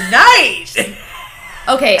every night.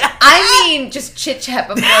 Okay, I mean just chit-chat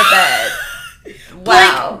before bed.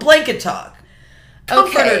 Wow. Blanket talk.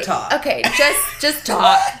 Comforter talk. Okay, just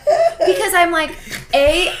talk. Because I'm like,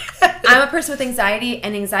 I'm a person with anxiety,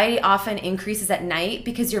 and anxiety often increases at night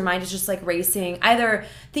because your mind is just like racing, either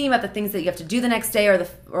thinking about the things that you have to do the next day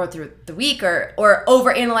or through the week or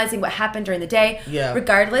over analyzing what happened during the day. Yeah.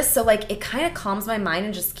 Regardless, so like it kind of calms my mind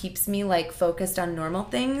and just keeps me like focused on normal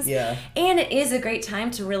things. Yeah. And it is a great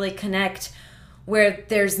time to really connect where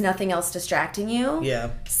there's nothing else distracting you.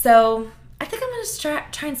 Yeah. So I think I'm going to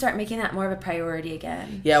try and start making that more of a priority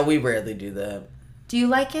again. Yeah, we rarely do that. Do you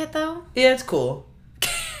like it, though? Yeah, it's cool.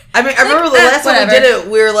 I mean, I remember the last time we did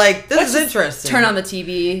it, we were like, this is interesting. Turn on the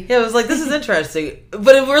TV. Yeah, it was like, this is interesting.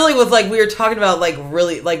 But it really was like, we were talking about like,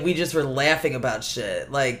 really, like we just were laughing about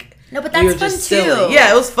shit. Like, no, but that's we were fun just too. Silly.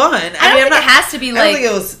 Yeah, it was fun. I don't think it has to be like, I don't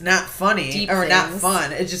think it was not funny or not things.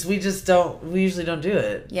 fun. It's just, we usually don't do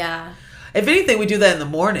it. Yeah. If anything, we do that in the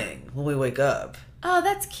morning when we wake up. Oh,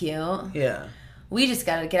 that's cute. Yeah. We just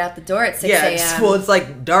got to get out the door at 6 a.m. Yeah, well, it's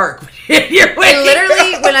like dark. You're waking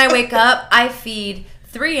literally, up. when I wake up, I feed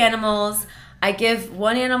 3 animals. I give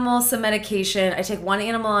one animal some medication. I take one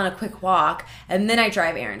animal on a quick walk, and then I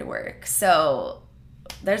drive Aaron to work. So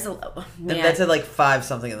there's a man. And that's at like 5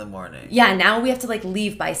 something in the morning. Yeah, now we have to like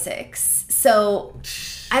leave by 6. So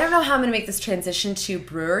I don't know how I'm gonna make this transition to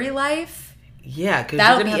brewery life. Yeah, because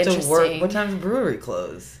you're gonna have to work. What time does the brewery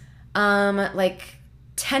close? Like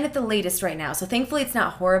 10 at the latest right now. So thankfully it's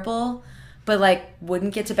not horrible. But, like,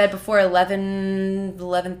 wouldn't get to bed before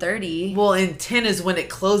 11:30. Well, and 10 is when it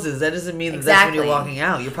closes. That doesn't mean that that's when you're walking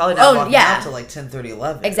out. You're probably not walking out till, like, 10:30,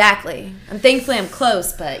 11. Exactly. And thankfully I'm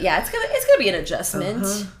close, but, yeah, it's gonna be an adjustment.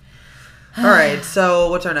 All right, so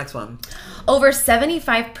what's our next one? Over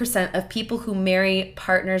 75% of people who marry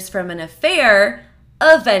partners from an affair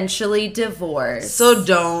eventually divorce. So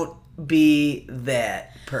don't be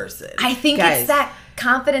that person. I think Guys, it's that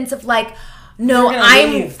confidence of, like... No,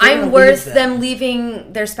 I'm worth them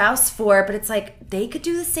leaving their spouse for, but it's like they could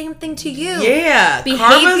do the same thing to you. Yeah,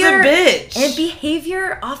 karma's a bitch. And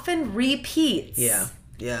behavior often repeats. Yeah.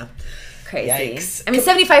 crazy. Yikes. I mean,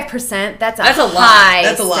 75%, that's a That's a lot. high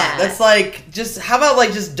That's a lot. stat. That's like, how about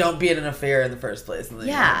like just don't be in an affair in the first place and then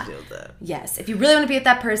you Yeah. have to deal with that. Yes. If you really want to be with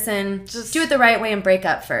that person, just do it the right way and break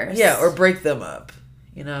up first. Yeah, or break them up,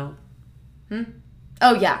 you know?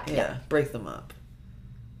 Oh, yeah. Yeah, break them up.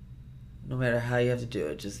 No matter how you have to do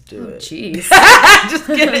it, just do it. Jeez. Just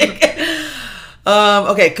kidding.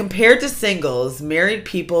 Okay, compared to singles, married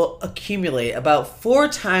people accumulate about 4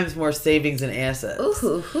 times more savings and assets.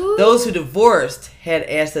 Ooh. Those who divorced had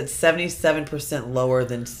assets 77% lower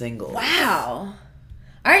than singles. Wow.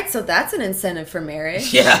 All right, so that's an incentive for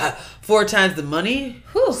marriage. Yeah, 4 times the money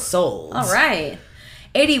Whew. sold. All right.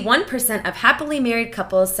 81% of happily married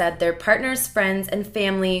couples said their partner's friends and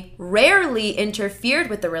family rarely interfered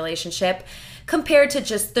with the relationship, compared to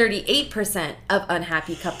just 38% of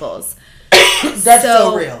unhappy couples. That's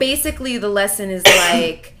so real. Basically, the lesson is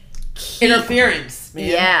like Interference, man.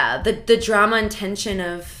 Yeah, the drama and tension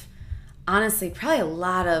of, honestly, probably a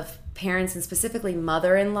lot of parents and specifically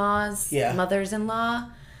mothers-in-law,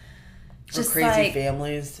 Or crazy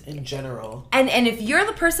families in general. And if you're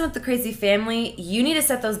the person with the crazy family, you need to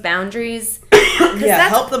set those boundaries. Yeah,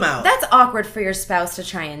 help them out. That's awkward for your spouse to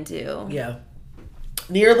try and do. Yeah.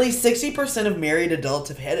 Nearly 60% of married adults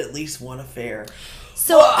have had at least one affair.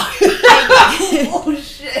 So, oh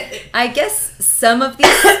shit. I guess some of these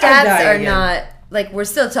stats are again. not, like, we're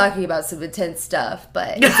still talking about some intense stuff,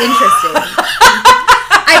 but it's interesting.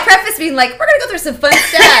 I preface being like, we're going to go through some fun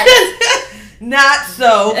stats. Not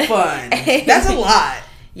so fun. That's a lot.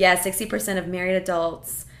 Yeah, 60% of married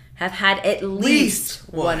adults have had at least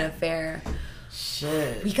one affair.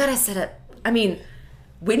 Shit. We gotta set up, I mean,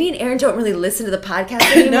 Whitney and Aaron don't really listen to the podcast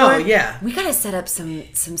anymore. No, yeah. We gotta set up some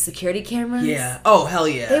security cameras. Yeah. Oh, hell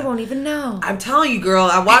yeah. They won't even know. I'm telling you, girl,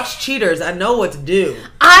 I watched Cheaters. I know what to do.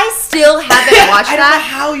 I still haven't watched I that. don't know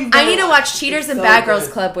how you've I never need to watched watch Cheaters it. and So Bad Girls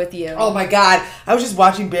good. Club with you. Oh my God. I was just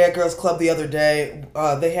watching Bad Girls Club the other day.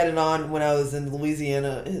 They had it on when I was in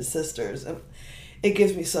Louisiana, his sisters. It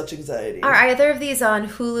gives me such anxiety. Are either of these on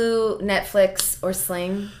Hulu, Netflix, or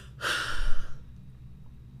Sling?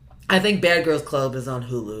 I think Bad Girls Club is on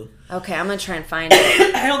Hulu. Okay, I'm gonna try and find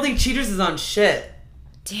it. I don't think Cheaters is on shit.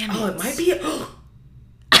 Damn it. Oh, it might be.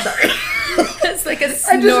 Sorry. It's like a I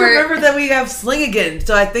snort. just remembered that we have Sling again,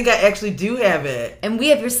 so I think I actually do have it. And we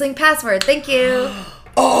have your Sling password. Thank you.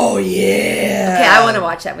 Oh, yeah. Okay, I want to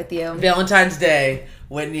watch that with you. Valentine's Day,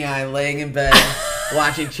 Whitney and I laying in bed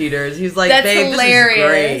watching Cheaters. He's like, That's babe, hilarious. this is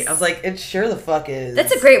great. I was like, it sure the fuck is.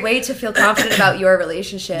 That's a great way to feel confident about your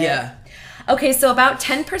relationship. Yeah. Okay, so about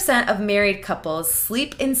 10% of married couples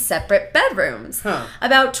sleep in separate bedrooms. Huh.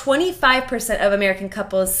 About 25% of American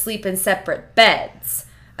couples sleep in separate beds,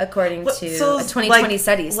 according to a 2020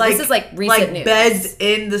 study. So this is like recent news. Beds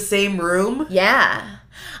in the same room? Yeah.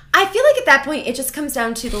 I feel like at that point, it just comes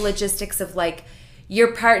down to the logistics of like,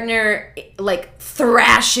 your partner like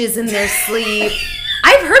thrashes in their sleep.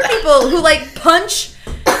 I've heard people who like punch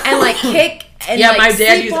and like kick and Yeah, like my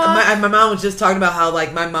dad sleepwalk. my mom was just talking about how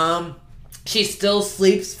like my mom, she still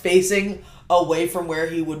sleeps facing away from where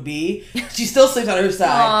he would be. She still sleeps on her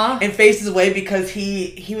side and faces away because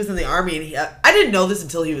he was in the army and I didn't know this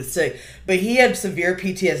until he was sick, but he had severe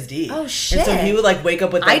PTSD. Oh shit! And so he would like wake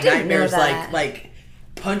up with like didn't know nightmares that. like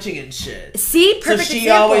punching and shit. See, perfect So she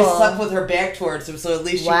example. always slept with her back towards him, so at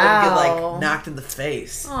least she wouldn't get Wow. like knocked in the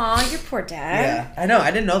face. Aw, your poor dad. Yeah, I know.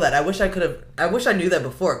 I didn't know that. I wish I knew that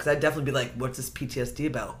before, because I'd definitely be like, "What's this PTSD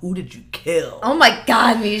about? Who did you kill?" Oh my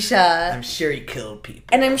God, Misha. I'm sure he killed people.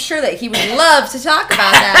 And I'm sure that he would love to talk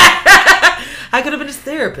about that. I could have been his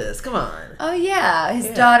therapist. Come on. Oh yeah, his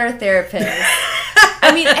daughter therapist.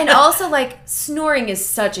 I mean, and also like snoring is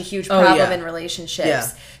such a huge problem yeah. in relationships. Yeah.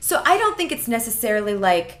 So I don't think it's necessarily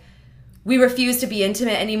like we refuse to be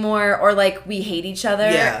intimate anymore or like we hate each other.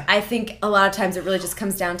 Yeah. I think a lot of times it really just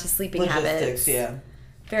comes down to sleeping Logistics, habits. yeah.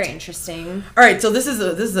 Very interesting. All right, so this is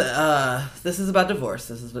about divorce.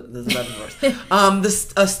 This is about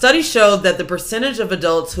divorce. A study showed that the percentage of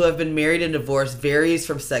adults who have been married and divorced varies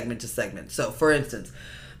from segment to segment. So, for instance,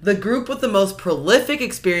 the group with the most prolific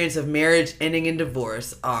experience of marriage ending in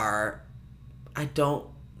divorce are, I don't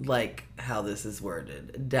like how this is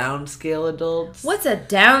worded, downscale adults. What's a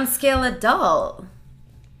downscale adult?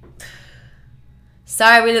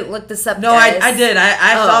 Sorry, we didn't look this up. No, guys. I did.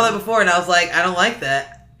 I saw that before, and I was like, I don't like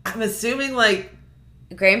that. I'm assuming like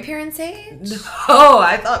Grandparents' age? oh,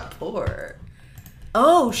 I thought poor.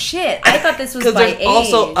 Oh shit! I thought this was by Because age. there's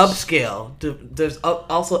also upscale. There's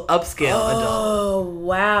also upscale adult. Oh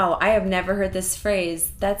wow! I have never heard this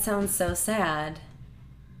phrase. That sounds so sad.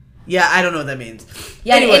 Yeah, I don't know what that means.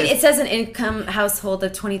 Yeah, Anyways. it says an income household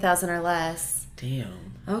of 20,000 or less.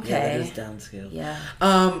 Damn. Okay. Yeah, that is downscale.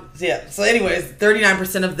 Yeah. So anyways,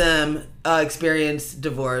 39% of them experience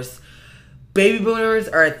divorce. Baby boomers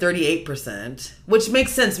are at 38%, which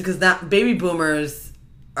makes sense because baby boomers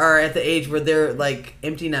are at the age where they're like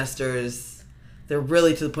empty nesters. They're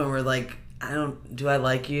really to the point where like, do I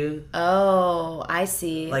like you? Oh, I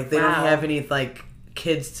see. Like they don't have any like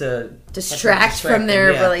kids to distract from their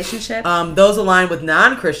relationship. Those align with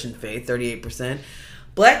non-Christian faith, 38%.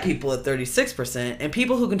 Black people at 36%, and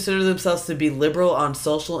people who consider themselves to be liberal on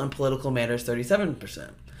social and political matters, 37%.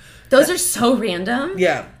 Those are so random.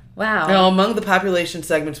 Yeah. Wow. Now, among the population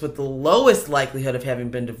segments with the lowest likelihood of having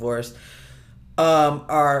been divorced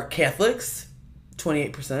are Catholics,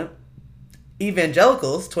 28%,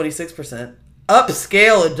 evangelicals, 26%,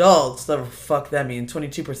 upscale adults, whatever the fuck that means,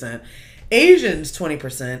 22%, Asians,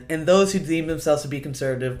 20%, and those who deem themselves to be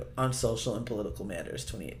conservative on social and political matters,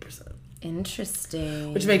 28%.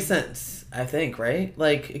 Interesting. Which makes sense, I think, right?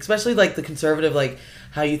 Like, especially like the conservative, like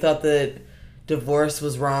how you thought that divorce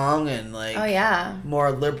was wrong and like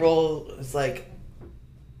more liberal. It's like,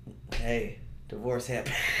 hey, divorce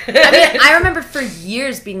happened. I mean, I remember for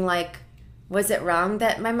years being like, was it wrong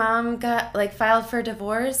that my mom got like filed for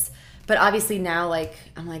divorce? But obviously now, like,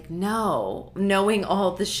 I'm like, no, knowing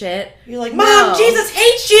all the shit. You're like, Mom, Jesus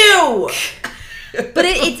hates you. But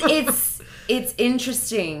it's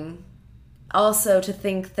interesting also to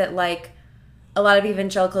think that like a lot of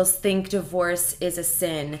evangelicals think divorce is a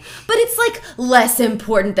sin, but it's like less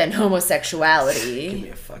important than homosexuality. Give me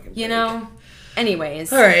a fucking break. You know?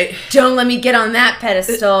 Anyways. All right. Don't let me get on that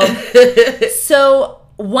pedestal. So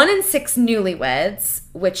 1 in 6 newlyweds,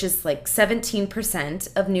 which is like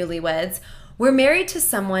 17% of newlyweds, were married to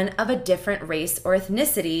someone of a different race or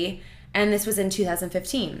ethnicity, and this was in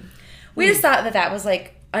 2015. We just thought that was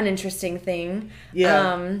like an interesting thing.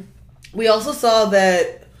 Yeah. We also saw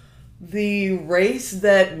that the race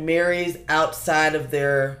that marries outside of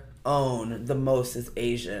their own the most is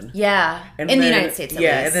Asian. Yeah. In the United States, at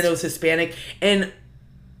least. And then it was Hispanic. And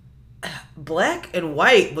black and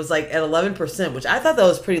white was like at 11%, which I thought that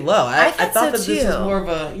was pretty low. I thought so that too. This was more of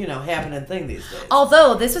a, happening thing these days.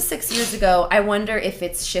 Although this was 6 years ago, I wonder if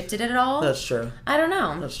it's shifted at all. That's true. I don't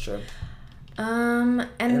know. That's true. And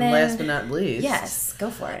then last but not least, yes,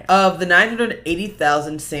 go for it. Of the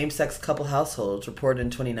 980,000 same-sex couple households reported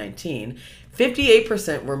in 2019,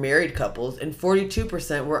 58% were married couples and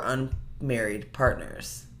 42% were unmarried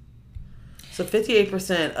partners. So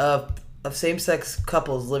 58% of same-sex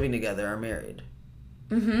couples living together are married.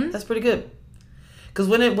 Mm-hmm. That's pretty good. Because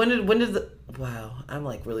when did the wow, I'm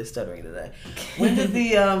like really stuttering today. When did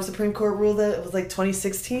the Supreme Court rule that it was like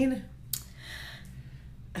 2016?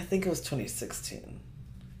 I think it was 2016.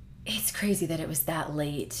 It's crazy that it was that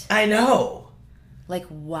late. I know. Like,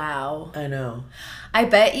 wow. I know. I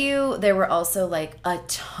bet you there were also like a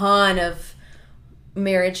ton of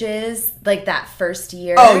marriages like that first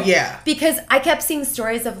year. Oh, yeah. Because I kept seeing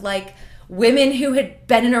stories of like women who had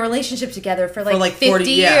been in a relationship together for like 50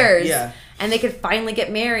 years. Yeah. And they could finally get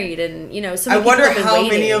married and, so I many wonder people have been how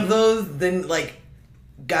waiting. many of those then like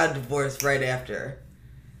got divorced right after.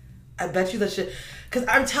 I bet you that shit. Because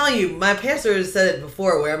I'm telling you, my pastor has said it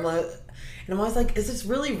before where I'm like, and I'm always like, is this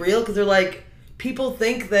really real? Because they're like, people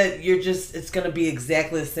think that it's going to be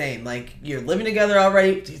exactly the same. Like, you're living together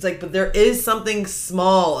already. He's like, but there is something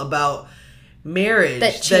small about marriage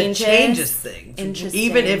that changes things. Interesting.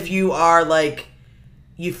 Even if you are like,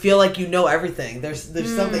 you feel like you know everything. There's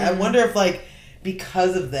something. I wonder if like,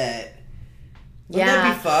 because of that, wouldn't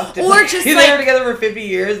that be fucked? If, or just they like, were together for 50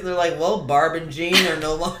 years and they're like, well, Barb and Jean are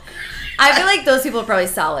no longer... I feel like those people are probably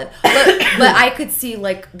solid. But I could see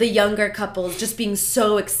like the younger couples just being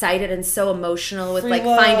so excited and so emotional with like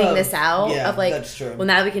finding this out. Yeah, of like, that's true. Well,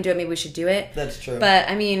 now that we can do it, maybe we should do it. That's true. But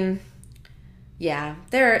I mean, yeah,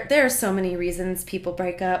 there are so many reasons people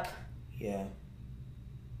break up. Yeah.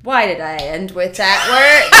 Why did I end with that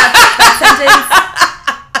word? That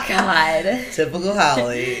sentence? God. Typical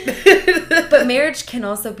Holly. But marriage can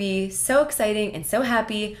also be so exciting and so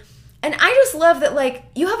happy. And I just love that, like,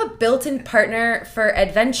 you have a built-in partner for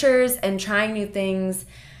adventures and trying new things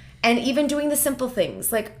and even doing the simple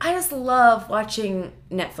things. Like, I just love watching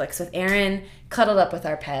Netflix with Aaron, cuddled up with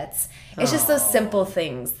our pets. It's just those simple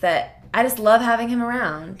things that I just love having him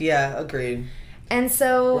around. Yeah, agreed. And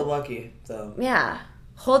so... We're lucky, so... Yeah.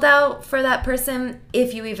 Hold out for that person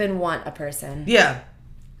if you even want a person. Yeah.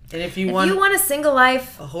 And if you want a single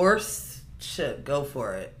life... A horse, shit, go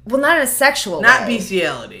for it. Well, not in a sexual Not way.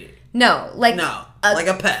 Bestiality. No, like like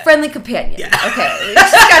a pet, friendly companion. Yeah. Okay, we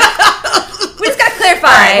just got to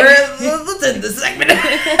clarify. All right, let's end this segment.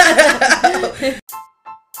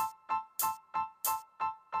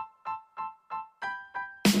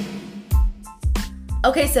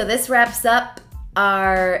 Okay, so this wraps up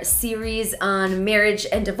our series on marriage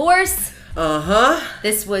and divorce.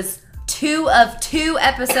 This was 2 of 2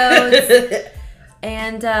 efosodes.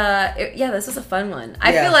 And this was a fun one.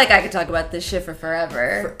 I feel like I could talk about this shit for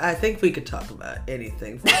forever. I think we could talk about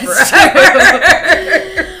anything for That's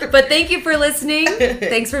forever. But thank you for listening.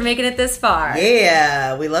 Thanks for making it this far.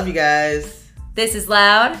 Yeah, we love you guys. This is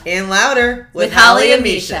Loud and Louder with Holly and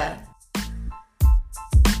Misha.